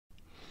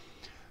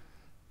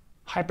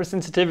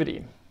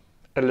Hypersensitivity,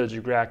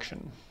 allergic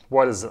reaction.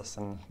 What is this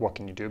and what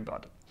can you do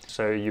about it?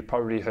 So you've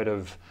probably heard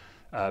of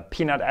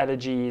peanut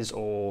allergies,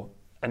 or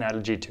an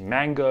allergy to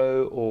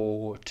mango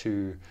or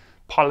to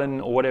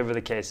pollen, or whatever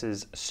the case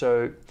is.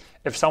 So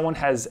if someone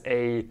has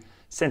a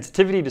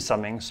sensitivity to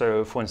something,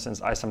 so for instance,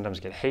 I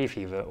sometimes get hay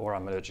fever or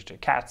I'm allergic to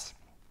cats.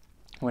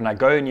 When I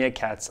go near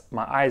cats,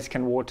 my eyes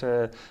can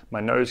water, my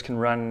nose can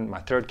run, my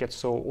throat gets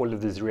sore, all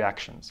of these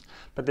reactions.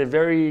 But they're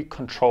very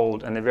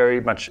controlled and they're very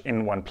much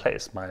in one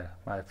place,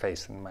 my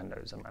face and my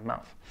nose and my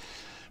mouth.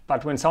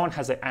 But when someone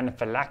has an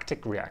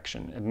anaphylactic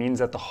reaction, it means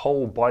that the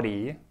whole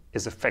body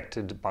is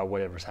affected by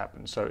whatever's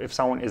happened. So if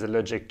someone is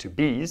allergic to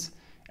bees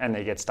and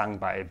they get stung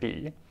by a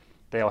bee,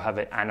 they'll have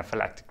an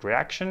anaphylactic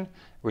reaction,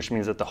 which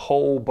means that the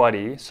whole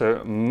body,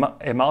 so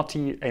a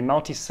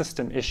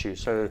multi-system issue.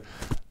 So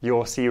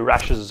you'll see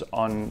rashes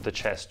on the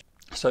chest.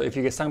 So if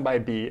you get stung by a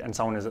bee and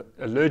someone is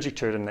allergic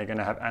to it and they're going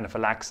to have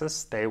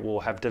anaphylaxis, they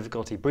will have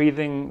difficulty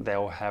breathing,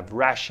 they'll have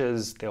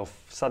rashes, they'll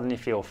suddenly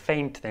feel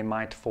faint, they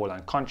might fall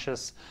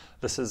unconscious.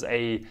 This is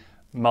a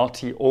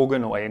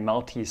multi-organ or a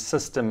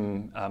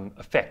multi-system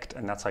effect,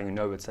 and that's how you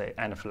know it's an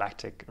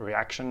anaphylactic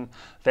reaction.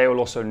 They will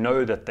also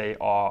know that they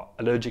are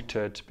allergic to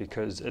it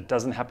because it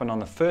doesn't happen on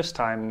the first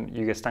time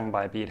you get stung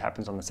by a bee, it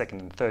happens on the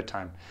second and third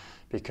time,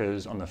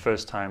 because on the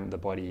first time the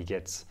body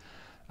gets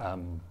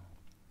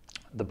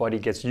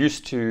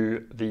used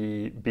to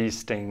the bee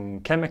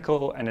sting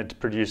chemical and it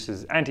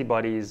produces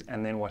antibodies,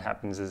 and then what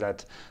happens is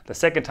that the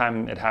second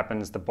time it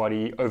happens, the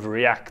body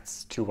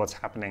overreacts to what's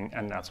happening,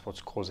 and that's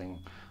what's causing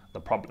the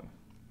problem.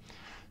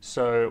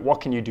 So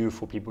what can you do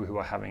for people who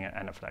are having an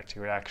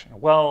anaphylactic reaction?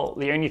 Well,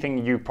 the only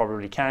thing you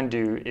probably can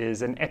do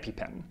is an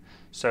EpiPen.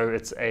 So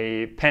it's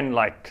a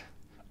pen-like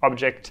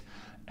object,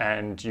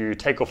 and you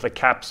take off the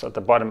caps at the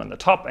bottom and the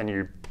top, and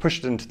you push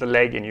it into the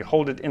leg and you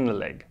hold it in the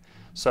leg.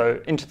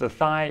 So into the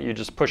thigh, you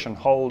just push and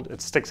hold. It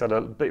sticks at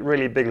a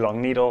really big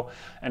long needle,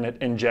 and it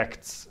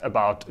injects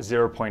about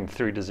 0.3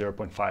 to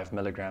 0.5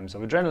 milligrams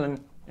of adrenaline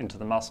into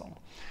the muscle.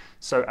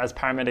 So as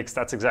paramedics,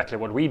 that's exactly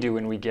what we do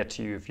when we get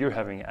to you if you're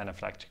having an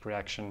anaphylactic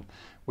reaction.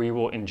 We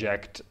will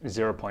inject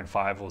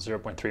 0.5 or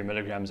 0.3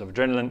 milligrams of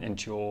adrenaline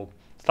into your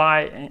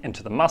thigh,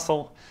 into the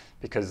muscle,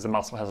 because the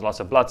muscle has lots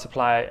of blood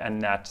supply, and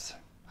that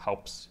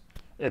helps.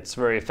 It's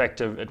very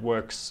effective. It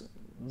works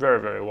very,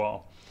 very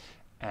well.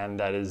 And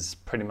that is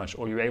pretty much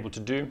all you're able to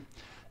do.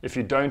 If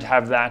you don't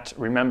have that,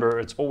 remember,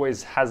 it's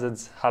always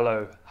hazards,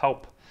 hello,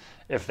 help.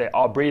 If they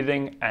are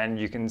breathing and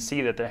you can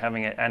see that they're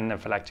having an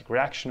anaphylactic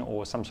reaction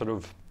or some sort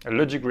of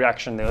allergic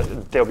reaction,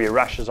 there'll be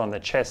rashes on their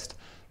chest,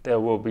 they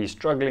will be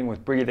struggling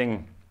with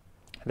breathing,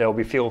 they'll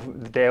be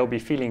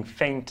feeling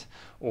faint,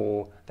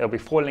 or they'll be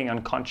falling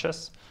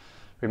unconscious.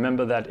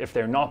 Remember that if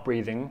they're not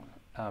breathing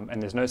and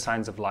there's no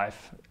signs of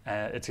life,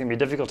 it's going to be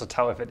difficult to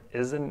tell if it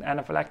is an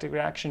anaphylactic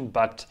reaction,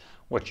 but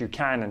what you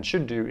can and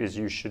should do is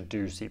you should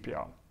do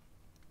CPR.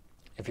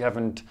 If you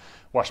haven't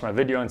watched my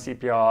video on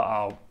CPR,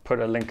 I'll put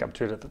a link up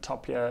to it at the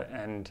top here,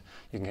 and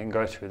you can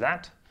go through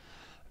that.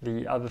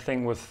 The other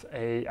thing with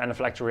an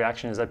anaphylactic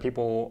reaction is that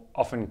people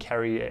often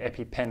carry an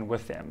EpiPen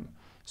with them.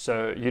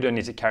 So you don't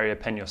need to carry a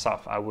pen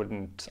yourself. I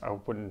wouldn't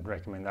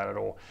recommend that at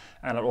all.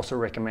 And I'd also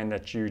recommend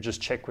that you just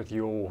check with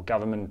your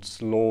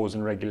government's laws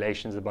and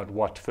regulations about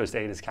what first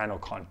aiders can or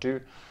can't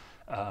do.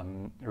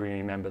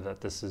 Remember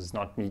that this is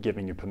not me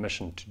giving you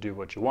permission to do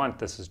what you want.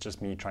 This is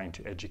just me trying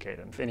to educate.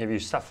 And if any of you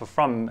suffer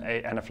from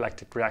an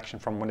anaphylactic reaction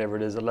from whatever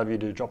it is, I'd love you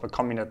to drop a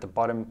comment at the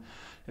bottom.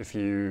 If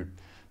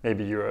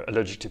maybe you're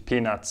allergic to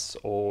peanuts,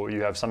 or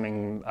you have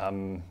something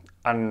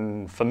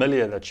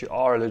unfamiliar that you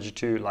are allergic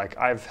to. Like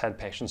I've had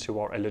patients who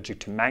are allergic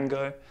to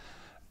mango.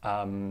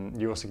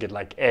 You also get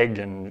like egg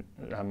and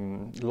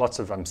lots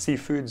of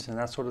seafoods and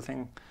that sort of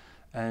thing.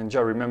 And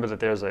Joe, remember that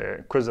there's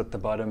a quiz at the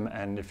bottom,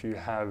 and if you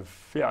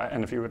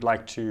would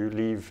like to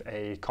leave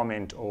a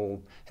comment or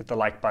hit the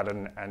like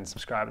button and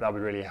subscribe, that would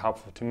be really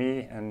helpful to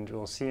me, and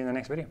we'll see you in the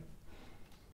next video.